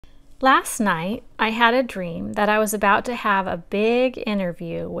Last night, I had a dream that I was about to have a big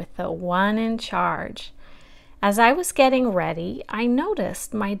interview with the one in charge. As I was getting ready, I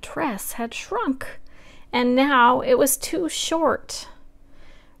noticed my dress had shrunk, and now it was too short.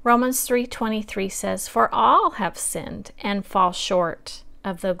 Romans 3:23 says, "For all have sinned and fall short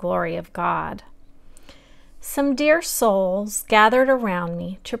of the glory of God." Some dear souls gathered around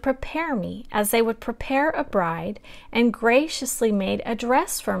me to prepare me as they would prepare a bride, and graciously made a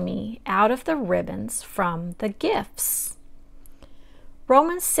dress for me out of the ribbons from the gifts.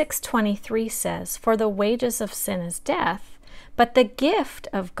 Romans 6:23 says, "For the wages of sin is death, but the gift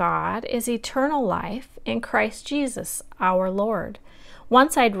of God is eternal life in Christ Jesus our Lord."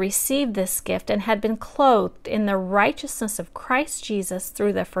 Once I'd received this gift and had been clothed in the righteousness of Christ Jesus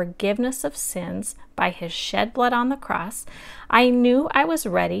through the forgiveness of sins by his shed blood on the cross, I knew I was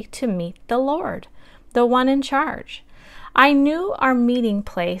ready to meet the Lord, the one in charge. I knew our meeting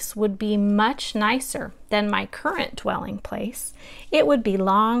place would be much nicer than my current dwelling place. It would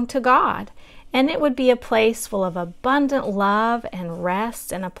belong to God, and it would be a place full of abundant love and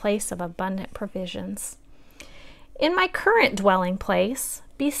rest, and a place of abundant provisions. In my current dwelling place,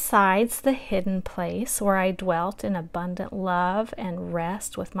 besides the hidden place where I dwelt in abundant love and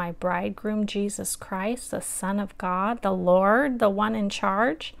rest with my bridegroom Jesus Christ, the Son of God, the Lord, the one in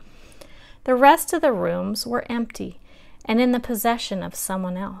charge, the rest of the rooms were empty and in the possession of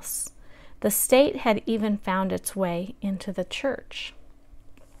someone else. The state had even found its way into the church.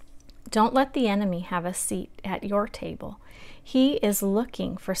 Don't let the enemy have a seat at your table. He is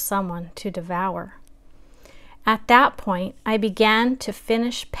looking for someone to devour. At that point, I began to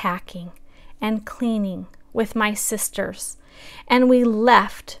finish packing and cleaning with my sisters, and we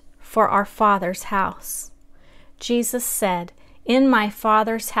left for our Father's house. Jesus said, "In my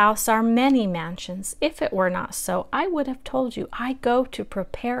Father's house are many mansions. If it were not so, I would have told you, I go to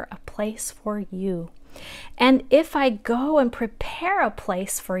prepare a place for you. And if I go and prepare a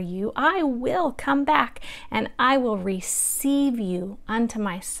place for you, I will come back, and I will receive you unto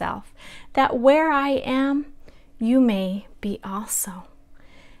myself, that where I am, you may be also."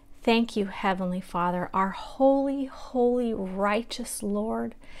 Thank you, Heavenly Father, our holy, holy, righteous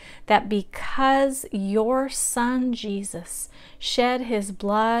Lord, that because your Son Jesus shed his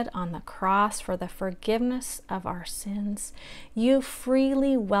blood on the cross for the forgiveness of our sins, you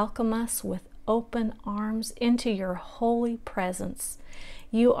freely welcome us with open arms into your holy presence.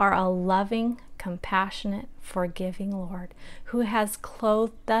 You are a loving, compassionate, forgiving Lord who has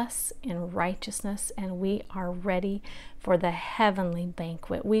clothed us in righteousness, and we are ready for the heavenly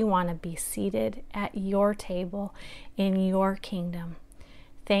banquet. We want to be seated at your table in your kingdom.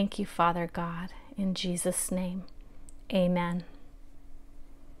 Thank you, Father God, in Jesus' name. Amen.